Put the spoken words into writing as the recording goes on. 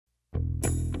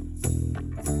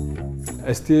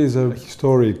Estia is a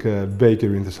historic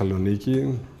bakery in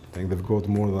Thessaloniki. I think they've got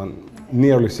more than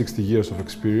nearly 60 years of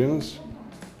experience,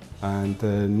 and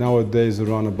nowadays they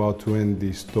run about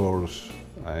 20 stores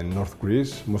in North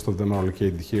Greece. Most of them are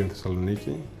located here in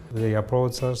Thessaloniki. They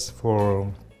approached us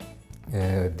for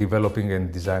developing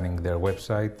and designing their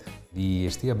website. The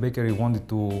Estia Bakery wanted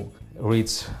to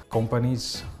reach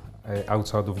companies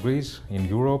outside of Greece, in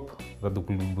Europe, that will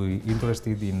be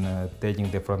interested in taking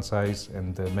the franchise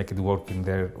and make it work in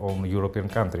their own European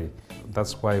country.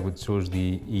 That's why we chose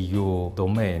the EU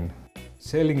domain.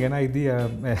 Selling an idea,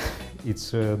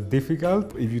 it's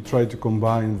difficult. If you try to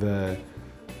combine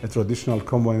a traditional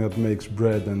company that makes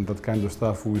bread and that kind of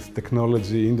stuff with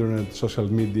technology, internet, social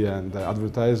media and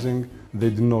advertising,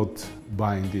 they do not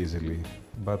bind easily.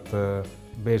 But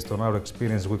based on our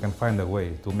experience, we can find a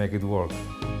way to make it work.